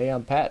and said, "Hey,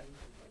 I'm Pat.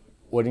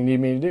 What do you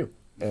need me to do?"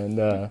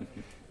 And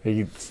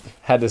he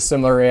had a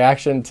similar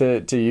reaction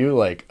to you,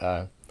 like,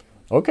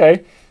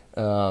 okay.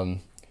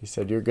 He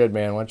said, "You're good,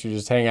 man. Why don't you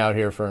just hang out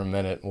here for a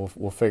minute?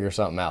 We'll figure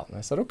something out." And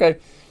I said, okay.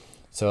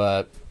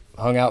 So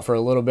hung out for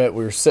a little bit.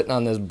 We were sitting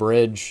on this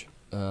bridge.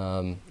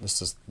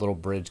 This little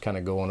bridge kind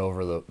of going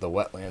over the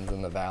wetlands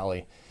in the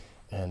valley.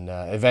 And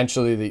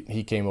eventually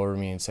he came over to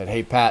me and said,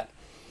 "Hey, Pat,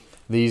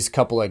 these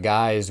couple of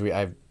guys, I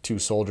have 2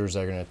 soldiers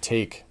that are going to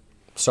take,"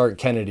 Sergeant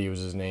Kennedy was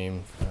his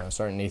name.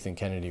 Sergeant Nathan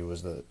Kennedy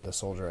was the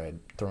soldier I had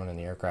thrown in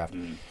the aircraft.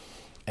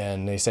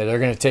 And they said, "They're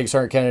going to take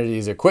Sergeant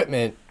Kennedy's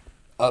equipment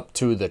up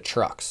to the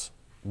trucks.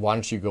 Why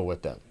don't you go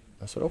with them?"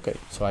 I said, okay.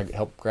 So I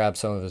helped grab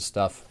some of his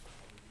stuff.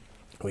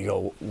 We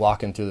go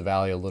walking through the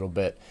valley a little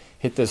bit,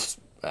 hit this,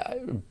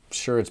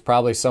 sure it's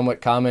probably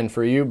somewhat common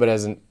for you, but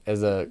as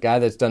a guy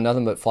that's done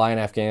nothing but fly in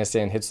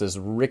Afghanistan, hits this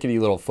rickety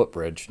little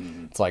footbridge.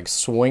 It's like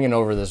swinging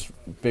over this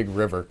big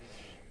river.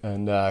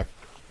 And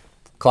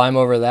climb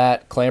over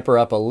that, clamber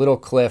up a little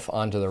cliff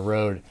onto the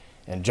road,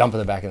 and jump in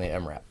the back of the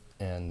MRAP.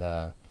 And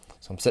so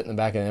I'm sitting in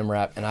the back of the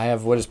MRAP, and I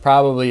have what is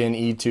probably an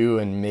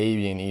E2 and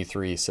maybe an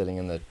E3 sitting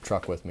in the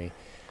truck with me.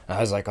 And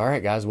I was like, "All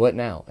right, guys, what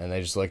now?" And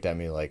they just looked at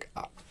me like,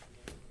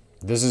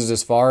 "This is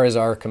as far as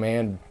our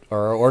command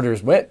or our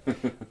orders went.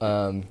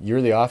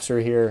 You're the officer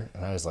here."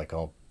 And I was like,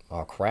 oh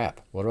crap,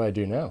 what do I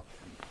do now?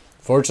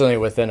 Fortunately,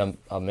 within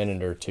a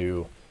minute or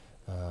two,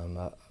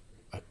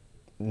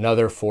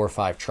 another 4 or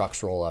 5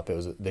 trucks roll up. It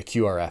was the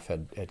QRF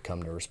had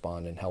come to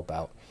respond and help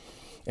out.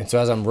 And so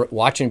as I'm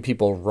watching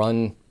people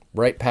run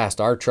right past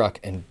our truck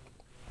and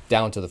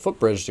down to the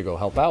footbridge to go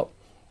help out,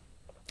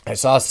 I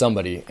saw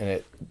somebody, and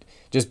it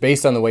just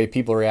based on the way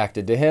people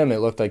reacted to him, it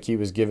looked like he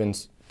was giving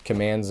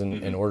commands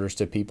and orders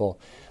to people.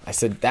 I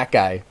said, "That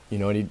guy,"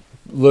 and he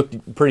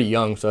looked pretty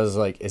young, so I was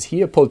like, "Is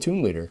he a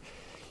platoon leader?"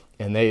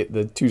 And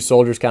the 2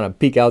 soldiers kind of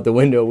peek out the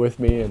window with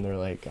me, and they're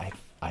like,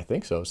 I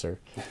think so, sir."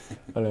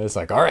 And I was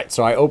like, all right.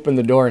 So I open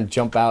the door and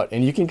jump out,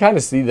 and you can kind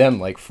of see them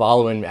like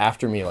following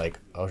after me, like,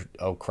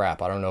 oh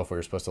crap, I don't know if we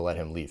were supposed to let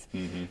him leave.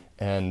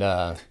 And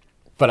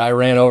but I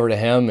ran over to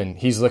him, and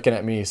he's looking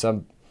at me. So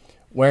I'm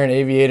wearing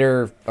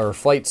aviator or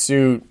flight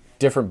suit,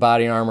 different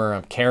body armor.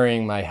 I'm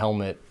carrying my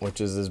helmet,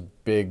 which is this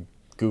big,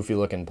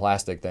 goofy-looking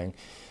plastic thing.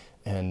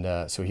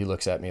 And so he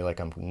looks at me like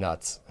I'm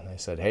nuts. And I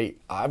said, hey,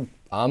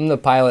 I'm the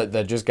pilot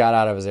that just got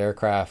out of his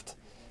aircraft.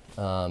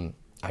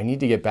 I need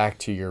to get back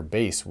to your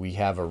base. We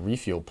have a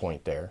refuel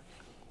point there,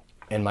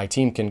 and my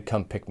team can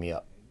come pick me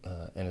up.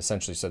 And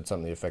essentially said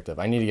something to the effect of,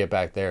 I need to get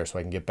back there so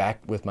I can get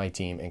back with my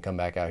team and come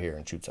back out here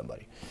and shoot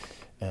somebody.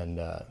 And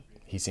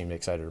he seemed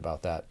excited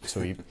about that.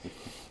 So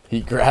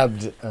he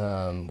grabbed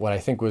what I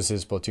think was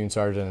his platoon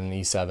sergeant and an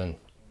E7.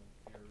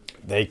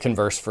 They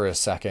conversed for a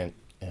second,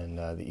 and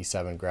the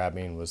E7 grabbed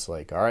me and was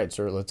like, all right,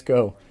 sir, let's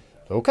go.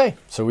 Okay.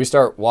 So we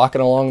start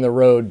walking along the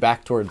road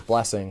back towards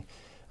Blessing,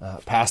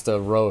 past a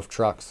row of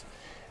trucks.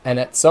 And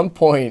at some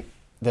point,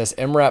 this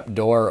MRAP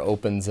door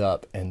opens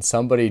up and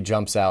somebody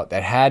jumps out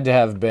that had to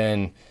have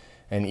been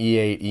an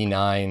E8,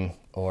 E9,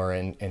 or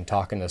in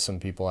talking to some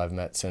people I've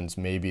met since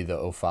maybe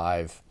the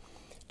 05,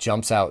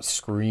 jumps out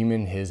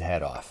screaming his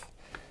head off.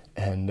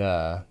 And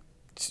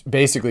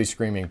basically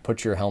screaming,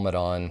 put your helmet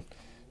on.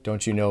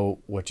 Don't you know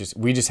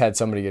we just had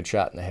somebody get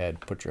shot in the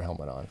head, put your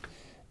helmet on.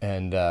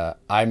 And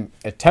I'm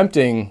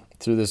attempting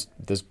through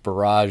this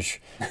barrage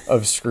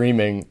of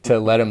screaming to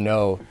let him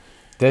know,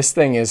 this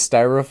thing is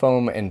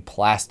styrofoam and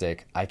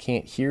plastic. I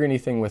can't hear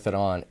anything with it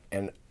on.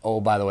 And,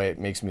 oh, by the way, it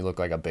makes me look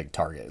like a big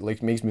target.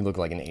 It makes me look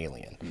like an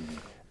alien.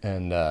 Mm-hmm.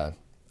 And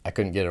I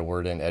couldn't get a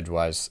word in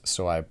edgewise,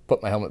 so I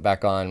put my helmet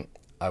back on.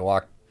 I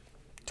walked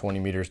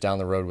 20 meters down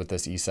the road with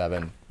this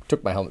E7,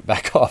 took my helmet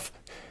back off,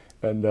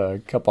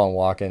 and kept on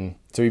walking.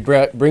 So he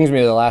brings me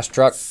to the last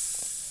truck,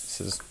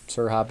 says,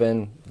 sir, hop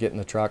in, get in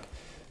the truck.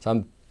 So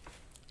I'm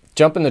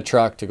jumping the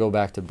truck to go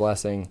back to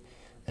Blessing.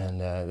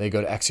 And they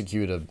go to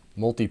execute a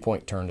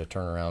multi-point turn to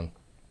turn around.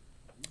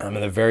 I'm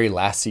in the very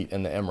last seat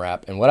in the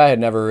MRAP. And what I had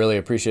never really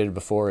appreciated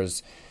before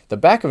is the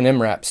back of an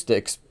MRAP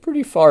sticks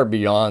pretty far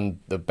beyond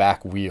the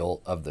back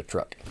wheel of the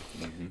truck.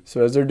 Mm-hmm.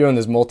 So as they're doing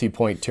this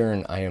multi-point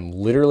turn, I am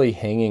literally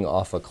hanging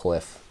off a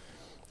cliff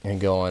and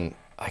going,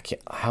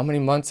 how many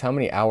months, how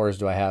many hours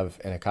do I have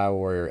in a Kiowa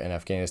warrior in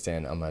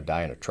Afghanistan? I'm going to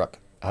die in a truck.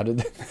 How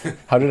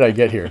did I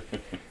get here?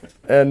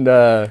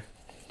 And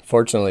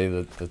fortunately,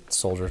 the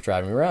soldiers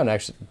driving me around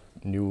actually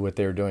knew what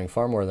they were doing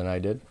far more than I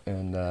did,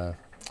 and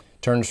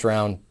turned us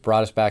around,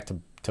 brought us back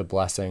to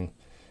Blessing.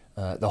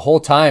 The whole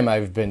time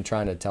I've been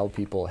trying to tell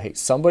people, hey,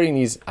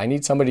 I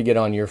need somebody to get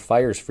on your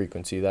fires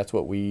frequency. That's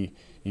what we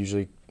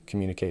usually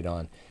communicate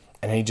on.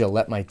 And I need you to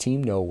let my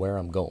team know where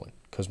I'm going.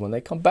 Because when they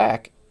come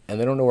back and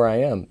they don't know where I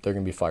am, they're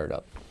going to be fired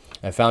up.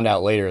 I found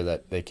out later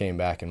that they came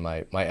back and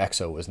my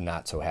XO was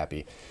not so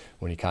happy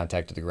when he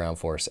contacted the ground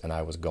force and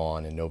I was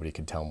gone and nobody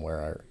could tell him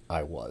where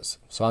I was.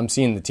 So I'm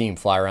seeing the team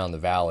fly around the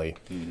valley,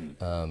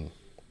 kind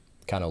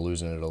of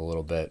losing it a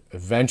little bit.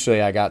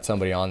 Eventually I got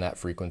somebody on that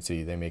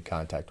frequency. They made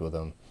contact with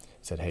him,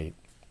 said, hey,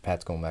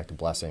 Pat's going back to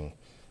Blessing,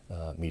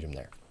 meet him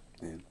there.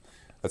 Yeah,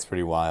 that's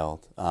pretty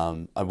wild.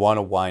 I want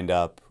to wind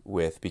up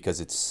with,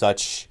 because it's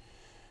such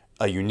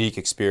a unique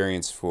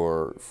experience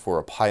for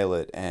a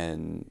pilot,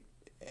 and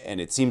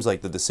it seems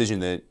like the decision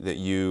that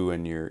you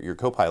and your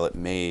co-pilot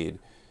made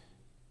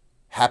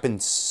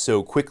happened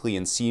so quickly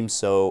and seemed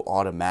so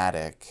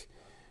automatic.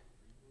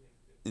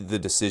 The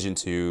decision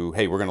to,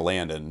 hey, we're going to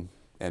land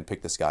and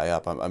pick this guy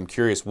up. I'm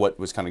curious what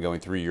was kind of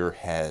going through your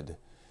head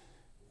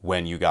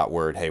when you got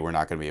word, hey, we're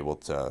not going to be able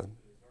to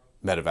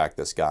medevac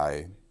this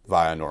guy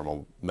via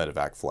normal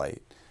medevac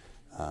flight.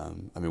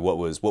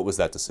 What was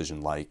that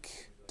decision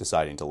like,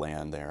 deciding to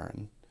land there?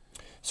 And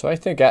so I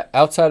think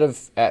outside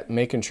of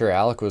making sure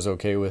Alec was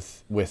okay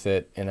with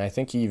it, and I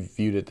think he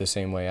viewed it the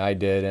same way I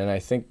did, and I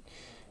think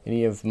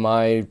any of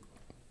my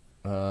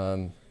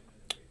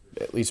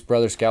at least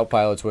brother scout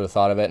pilots would have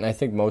thought of it, and I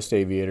think most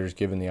aviators,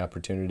 given the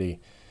opportunity,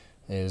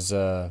 is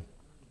we're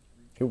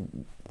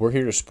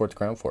here to support the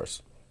ground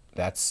force.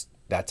 That's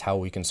how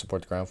we can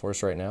support the ground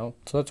force right now,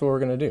 so that's what we're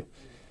going to do.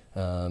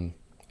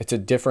 It's a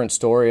different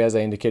story, as I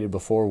indicated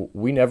before.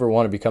 We never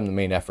want to become the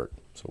main effort,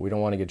 so we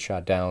don't want to get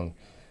shot down.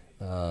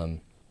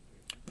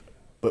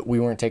 But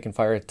we weren't taking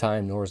fire at the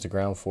time, nor was the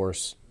ground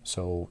force,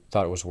 so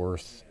thought it was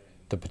worth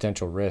the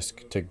potential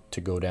risk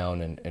to go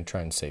down and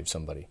try and save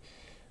somebody.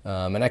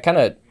 And I kind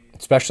of,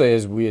 especially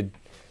as we had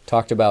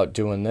talked about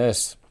doing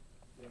this,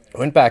 I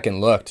went back and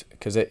looked,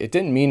 because it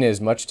didn't mean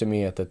as much to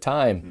me at the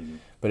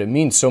time, but it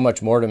means so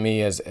much more to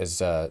me as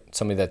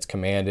somebody that's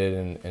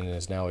commanded and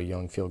is now a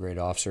young field grade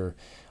officer.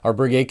 Our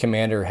brigade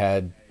commander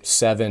had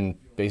 7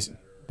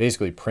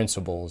 basically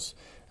principles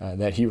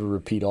that he would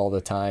repeat all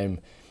the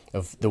time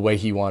of the way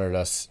he wanted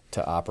us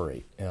to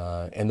operate.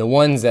 And the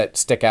ones that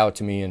stick out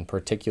to me in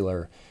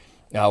particular,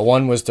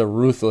 one was to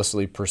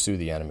ruthlessly pursue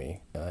the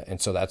enemy. And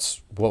so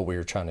that's what we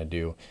were trying to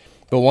do.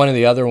 But one of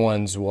the other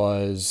ones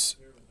was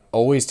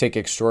always take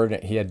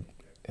extraordinary, he had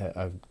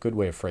a good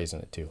way of phrasing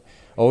it too,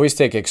 always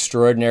take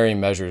extraordinary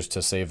measures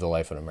to save the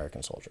life of an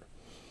American soldier.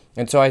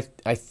 And so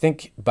I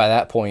think by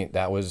that point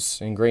that was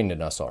ingrained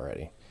in us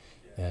already.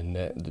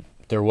 And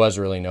there was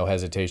really no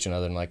hesitation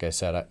other than, like I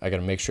said, I got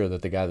to make sure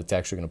that the guy that's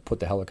actually going to put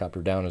the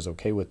helicopter down is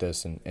okay with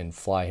this and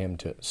fly him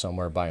to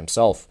somewhere by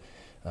himself.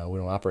 We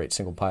don't operate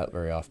single pilot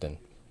very often.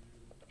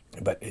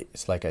 But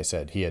it's like I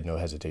said, he had no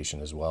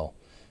hesitation as well.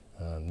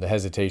 The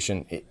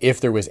hesitation, if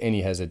there was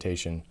any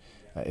hesitation,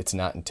 it's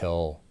not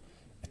until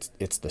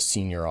it's the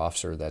senior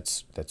officer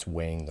that's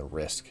weighing the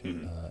risk.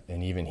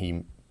 And even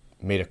he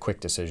made a quick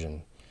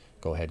decision.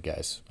 Go ahead,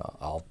 guys.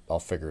 I'll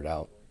figure it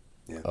out.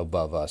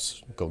 Above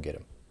us, go get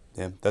him.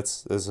 Yeah,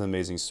 that's an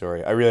amazing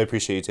story. I really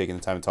appreciate you taking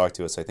the time to talk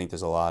to us. I think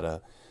there's a lot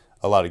of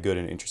good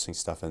and interesting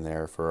stuff in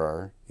there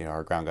for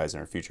our ground guys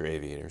and our future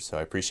aviators. So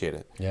I appreciate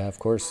it. Yeah, of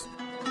course.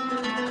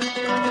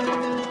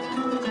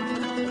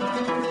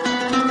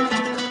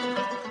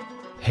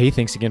 Hey,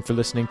 thanks again for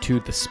listening to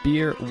The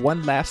Spear.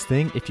 One last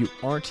thing, if you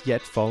aren't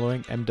yet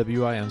following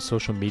MWI on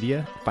social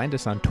media, find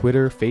us on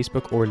Twitter,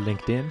 Facebook, or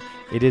LinkedIn.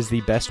 It is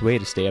the best way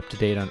to stay up to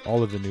date on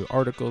all of the new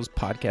articles,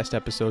 podcast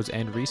episodes,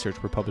 and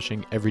research we're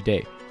publishing every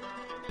day.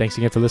 Thanks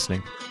again for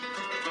listening.